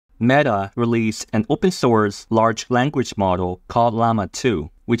Meta released an open source large language model called Llama2,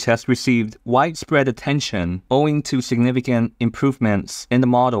 which has received widespread attention owing to significant improvements in the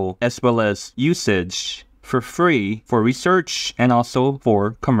model as well as usage for free for research and also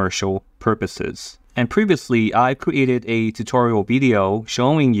for commercial purposes. And previously, I created a tutorial video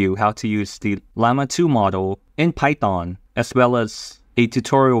showing you how to use the Llama2 model in Python, as well as a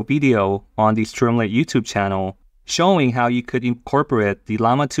tutorial video on the Streamlit YouTube channel showing how you could incorporate the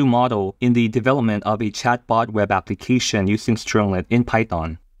Llama2 model in the development of a chatbot web application using Streamlit in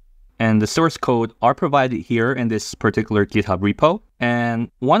Python. And the source code are provided here in this particular GitHub repo.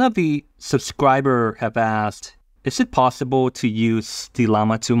 And one of the subscribers have asked, is it possible to use the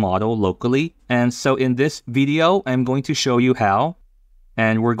Llama2 model locally? And so in this video, I'm going to show you how.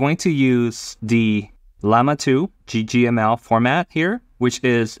 And we're going to use the Llama2 GGML format here, which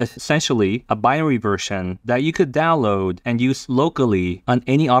is essentially a binary version that you could download and use locally on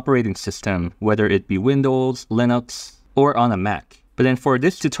any operating system, whether it be Windows, Linux, or on a Mac. But then for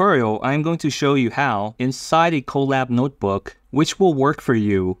this tutorial, I'm going to show you how inside a Colab notebook, which will work for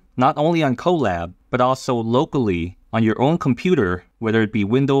you not only on Colab, but also locally on your own computer, whether it be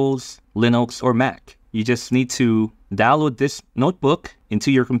Windows, Linux, or Mac. You just need to download this notebook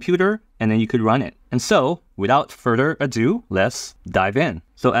into your computer and then you could run it. And so, without further ado, let's dive in.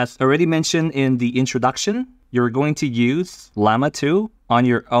 So as already mentioned in the introduction, you're going to use Llama2 on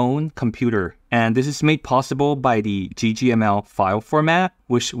your own computer. And this is made possible by the GGML file format,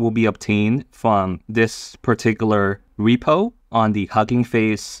 which will be obtained from this particular repo on the Hugging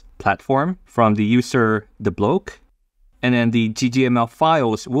Face platform from the user The Bloke. And then the GGML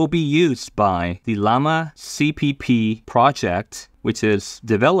files will be used by the Llama CPP project, which is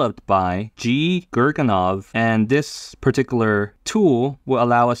developed by G. Gurganov. And this particular tool will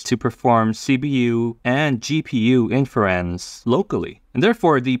allow us to perform CPU and GPU inference locally. And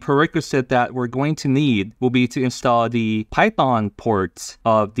therefore, the prerequisite that we're going to need will be to install the Python port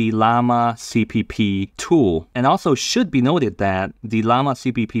of the Llama CPP tool. And also should be noted that the Llama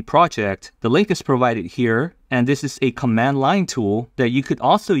CPP project, the link is provided here. And this is a command line tool that you could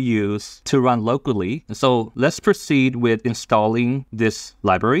also use to run locally. So let's proceed with installing this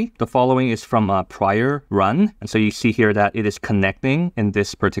library. The following is from a prior run. And so you see here that it is connecting in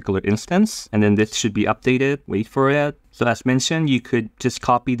this particular instance. And then this should be updated. Wait for it. So as mentioned, you could just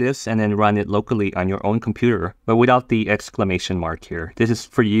copy this and then run it locally on your own computer, but without the exclamation mark here. This is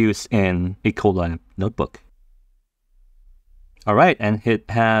for use in a Colab notebook. All right, and it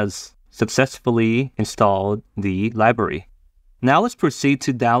has successfully installed the library. Now let's proceed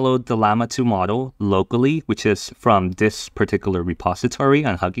to download the Llama2 model locally, which is from this particular repository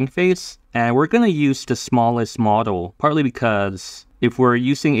on Hugging Face. And we're going to use the smallest model, partly because if we're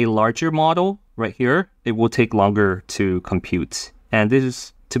using a larger model right here, it will take longer to compute. And this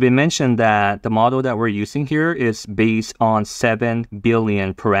is to be mentioned that the model that we're using here is based on 7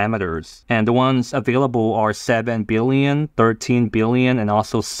 billion parameters. And the ones available are 7 billion, 13 billion, and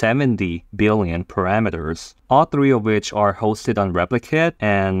also 70 billion parameters. All three of which are hosted on Replicate,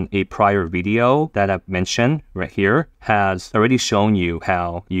 and a prior video that I've mentioned right here has already shown you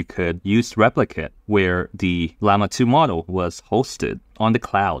how you could use Replicate where the Llama2 model was hosted on the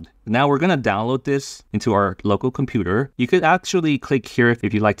cloud. Now we're going to download this into our local computer. You could actually click here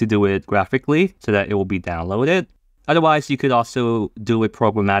if you'd like to do it graphically so that it will be downloaded. Otherwise, you could also do it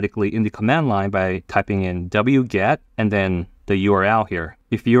programmatically in the command line by typing in wget and then the URL here.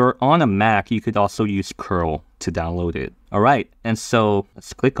 If you're on a Mac, you could also use curl to download it. All right, and so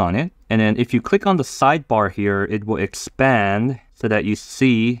let's click on it. And then if you click on the sidebar here, it will expand so that you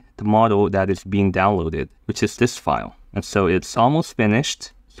see the model that is being downloaded, which is this file. And so it's almost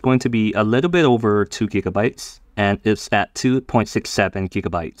finished. It's going to be a little bit over 2 gigabytes. And it's at 2.67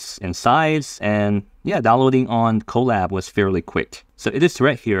 gigabytes in size. And yeah, downloading on Colab was fairly quick. So it is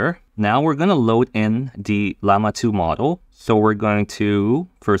right here. Now we're going to load in the Llama2 model. So we're going to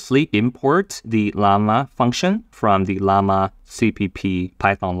firstly import the Llama function from the Llama CPP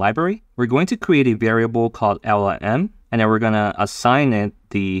Python library. We're going to create a variable called LM, and then we're going to assign it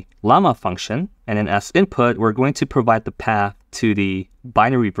the Llama function. And then as input, we're going to provide the path to the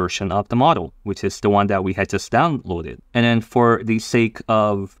binary version of the model, which is the one that we had just downloaded. And then for the sake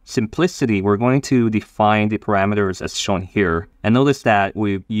of simplicity, we're going to define the parameters as shown here. And notice that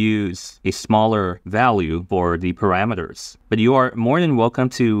we've used a smaller value for the parameters. But you are more than welcome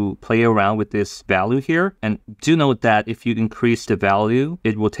to play around with this value here. And do note that if you increase the value,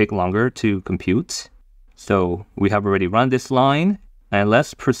 it will take longer to compute. So we have already run this line. And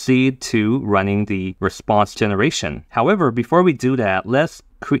let's proceed to running the response generation. However, before we do that, let's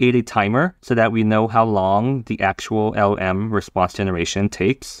create a timer so that we know how long the actual LM response generation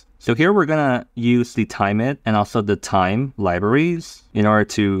takes. So here we're gonna use the timeit and also the time libraries in order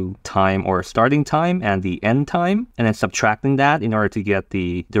to time our starting time and the end time, and then subtracting that in order to get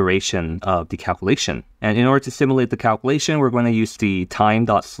the duration of the calculation. And in order to simulate the calculation, we're going to use the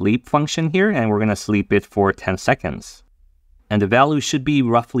time.sleep function here, and we're going to sleep it for 10 seconds. And the value should be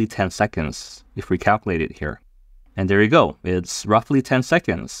roughly 10 seconds if we calculate it here. And there you go. It's roughly 10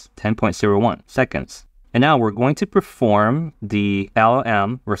 seconds, 10.01 seconds. And now we're going to perform the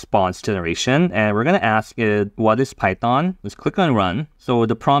LLM response generation, and we're going to ask it, what is Python? Let's click on run. So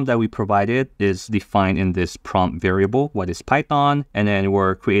the prompt that we provided is defined in this prompt variable, what is Python? And then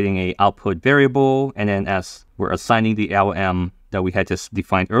we're creating a output variable. And then as we're assigning the LLM that we had just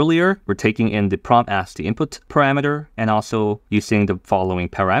defined earlier, we're taking in the prompt as the input parameter and also using the following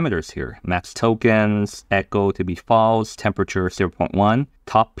parameters here. Max tokens, echo to be false, temperature 0.1,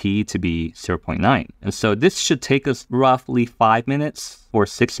 top P to be 0.9. And so this should take us roughly 5 minutes or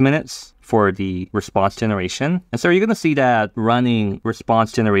 6 minutes for the response generation. And so you're going to see that running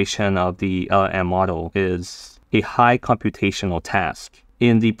response generation of the LLM model is a high computational task.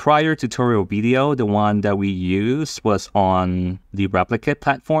 In the prior tutorial video, the one that we used was on the Replicate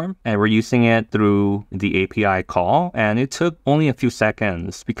platform, and we're using it through the API call, and it took only a few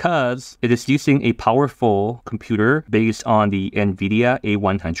seconds because it is using a powerful computer based on the NVIDIA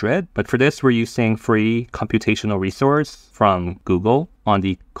A100. But for this, we're using free computational resource from Google on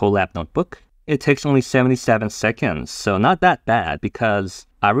the Colab notebook. It takes only 77 seconds, so not that bad because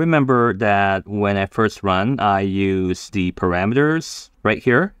I remember that when I first run, I used the parameters right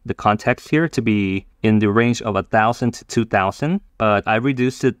here, the context here, to be in the range of 1,000 to 2,000, but I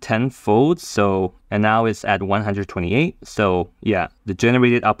reduced it 10-fold, and now it's at 128. So yeah, the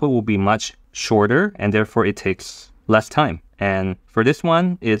generated output will be much shorter, and therefore it takes less time. And for this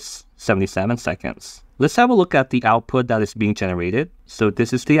one, it's 77 seconds. Let's have a look at the output that is being generated. So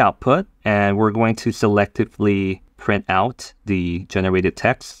this is the output, and we're going to selectively print out the generated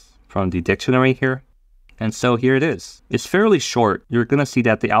text from the dictionary here. And so here it is. It's fairly short. You're going to see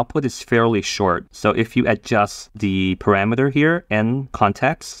that the output is fairly short. So if you adjust the parameter here and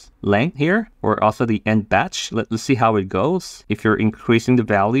context length here, or also the end batch, let's see how it goes. If you're increasing the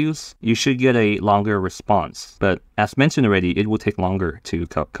values, you should get a longer response. But as mentioned already, it will take longer to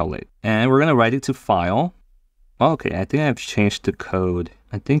calculate. And we're going to write it to file. Okay, I think I've changed the code.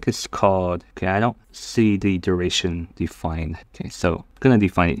 I think it's called, okay, I don't see the duration defined. Okay, so I'm going to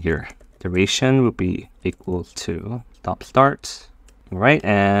define it here. Duration will be equal to stop/start. All right,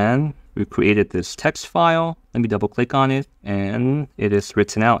 and we created this text file. Let me double click on it, and it is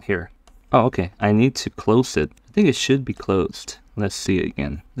written out here. Oh, okay, I need to close it. I think it should be closed. Let's see it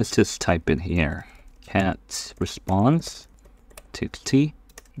again. Let's just type in here. Cat response txt.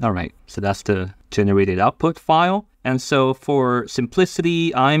 All right, so that's the generated output file. And so for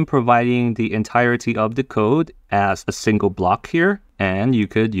simplicity, I'm providing the entirety of the code as a single block here, and you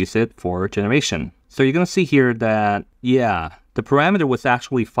could use it for generation. So you're going to see here that, yeah, the parameter was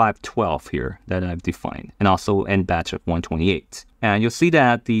actually 512 here that I've defined, and also end batch of 128. And you'll see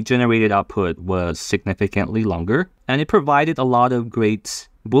that the generated output was significantly longer, and it provided a lot of great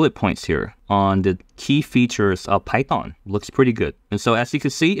bullet points here on the key features of Python. Looks pretty good. And so as you can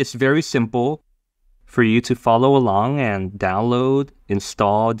see, it's very simple for you to follow along and download,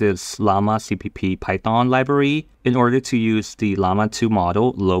 install this Llama CPP Python library in order to use the Llama2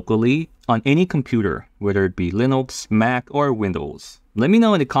 model locally on any computer, whether it be Linux, Mac, or Windows. Let me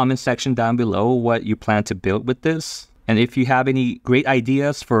know in the comment section down below what you plan to build with this. And if you have any great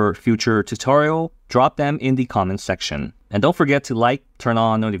ideas for future tutorial, drop them in the comment section. And don't forget to like, turn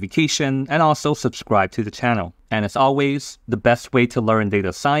on notification, and also subscribe to the channel. And as always, the best way to learn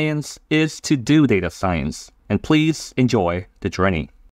data science is to do data science. And please enjoy the journey.